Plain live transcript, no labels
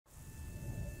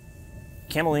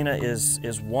Camelina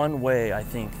is one way, I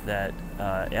think, that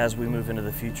as we move into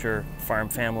the future, farm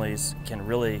families can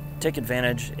really take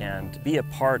advantage and be a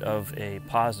part of a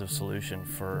positive solution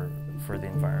for the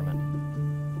environment.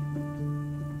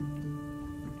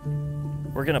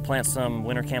 We're going to plant some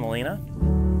winter Camelina,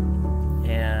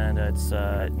 and it's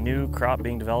a new crop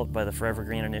being developed by the Forever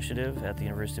Green Initiative at the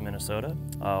University of Minnesota.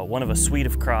 One of a suite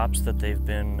of crops that they've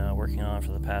been working on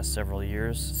for the past several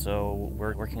years. So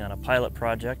we're working on a pilot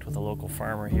project with a local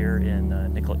farmer here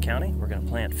in Nicollet County. We're going to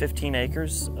plant 15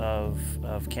 acres of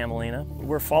Camelina.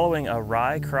 We're following a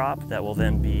rye crop that will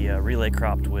then be relay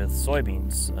cropped with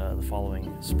soybeans the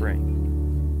following spring.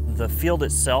 The field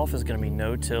itself is going to be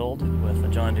no-tilled with a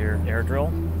John Deere air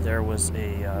drill. There was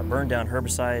a burn-down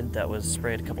herbicide that was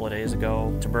sprayed a couple of days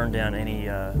ago to burn down any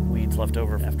weeds left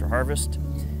over after harvest,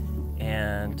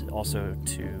 and also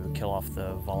to kill off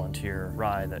the volunteer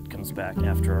rye that comes back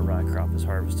after a rye crop is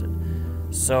harvested.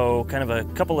 So kind of a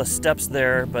couple of steps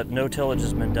there, but no tillage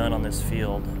has been done on this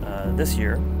field this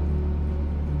year.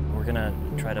 We're going to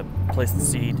try to place the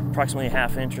seed approximately a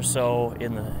 ½ inch or so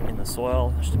in the soil.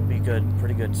 There should be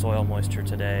pretty good soil moisture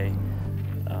today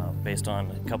based on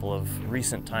a couple of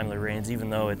recent timely rains, even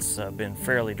though it's been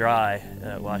fairly dry,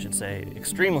 well, I should say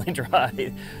extremely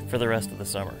dry for the rest of the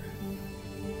summer.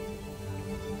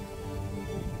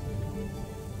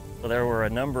 Well, there were a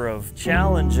number of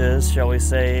challenges, shall we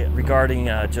say, regarding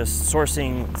just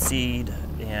sourcing seed,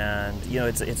 and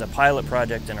it's a pilot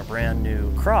project and a brand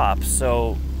new crop,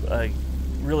 so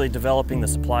really developing the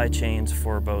supply chains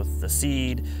for both the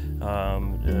seed,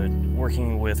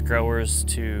 working with growers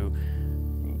to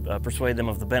persuade them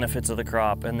of the benefits of the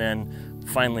crop, and then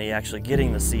finally actually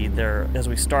getting the seed there. As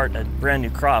we start a brand new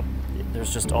crop,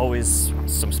 there's just always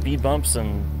some speed bumps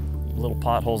and little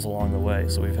potholes along the way,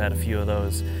 so we've had a few of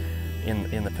those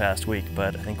in the past week,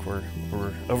 but I think we're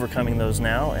overcoming those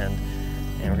now, and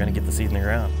we're going to get the seed in the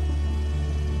ground.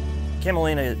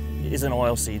 Camelina is an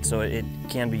oil seed, so it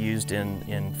can be used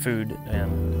in food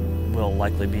and will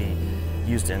likely be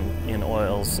used in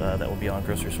oils that will be on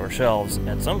grocery store shelves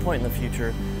at some point in the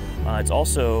future. It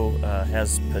also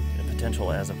has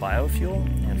potential as a biofuel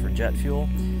and for jet fuel,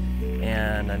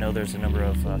 and I know there's a number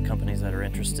of companies that are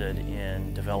interested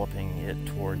in developing it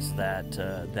towards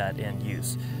that end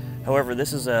use. However,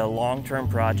 this is a long-term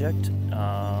project.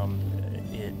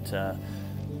 It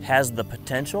has the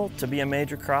potential to be a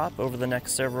major crop over the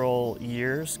next several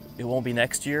years. It won't be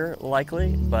next year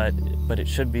likely, but it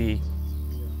should be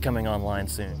coming online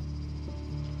soon.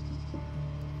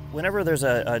 Whenever there's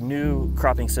a new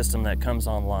cropping system that comes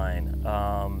online,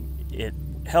 it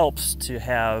helps to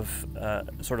have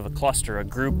sort of a cluster, a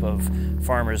group of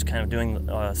farmers kind of doing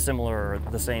similar or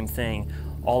the same thing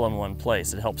all in one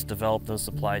place. It helps develop those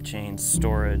supply chains,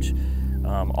 storage,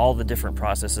 all the different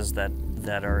processes that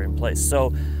are in place. So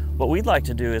what we'd like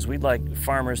to do is we'd like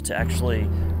farmers to actually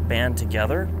band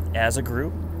together as a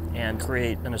group and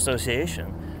create an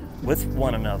association with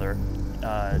one another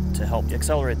to help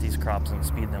accelerate these crops and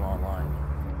speed them online.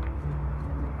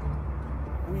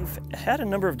 We've had a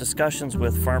number of discussions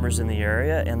with farmers in the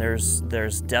area, and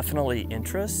there's definitely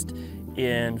interest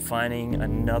in finding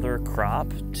another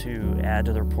crop to add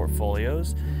to their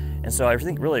portfolios. And so I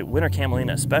think really winter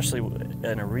Camelina, especially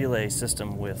in a relay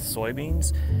system with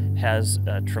soybeans, has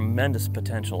tremendous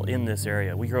potential in this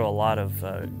area. We grow a lot of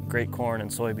great corn and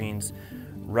soybeans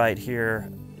right here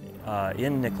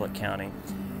in Nicollet County,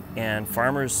 and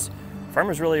farmers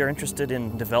really are interested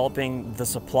in developing the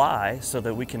supply so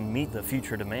that we can meet the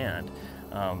future demand.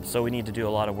 So we need to do a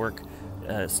lot of work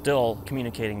still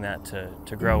communicating that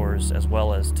to growers as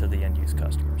well as to the end-use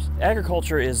customers.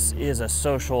 Agriculture is a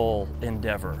social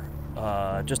endeavor,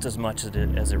 just as much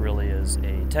as it really is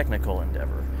a technical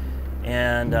endeavor.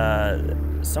 And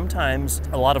sometimes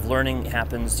a lot of learning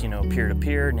happens,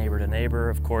 peer-to-peer, neighbor-to-neighbor,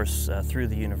 of course, through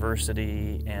the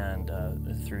university and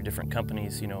through different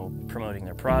companies, promoting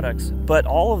their products. But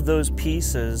all of those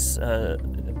pieces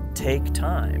take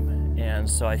time, and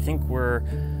so I think we're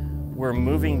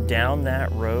moving down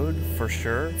that road for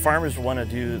sure. Farmers want to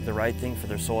do the right thing for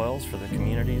their soils, for their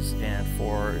communities, and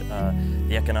for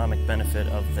the economic benefit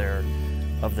of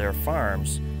their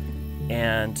farms.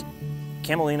 And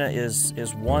Camelina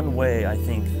is one way, I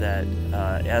think, that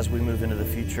as we move into the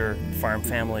future, farm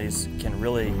families can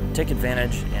really take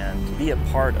advantage and be a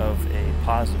part of a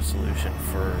positive solution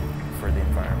for the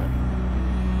environment.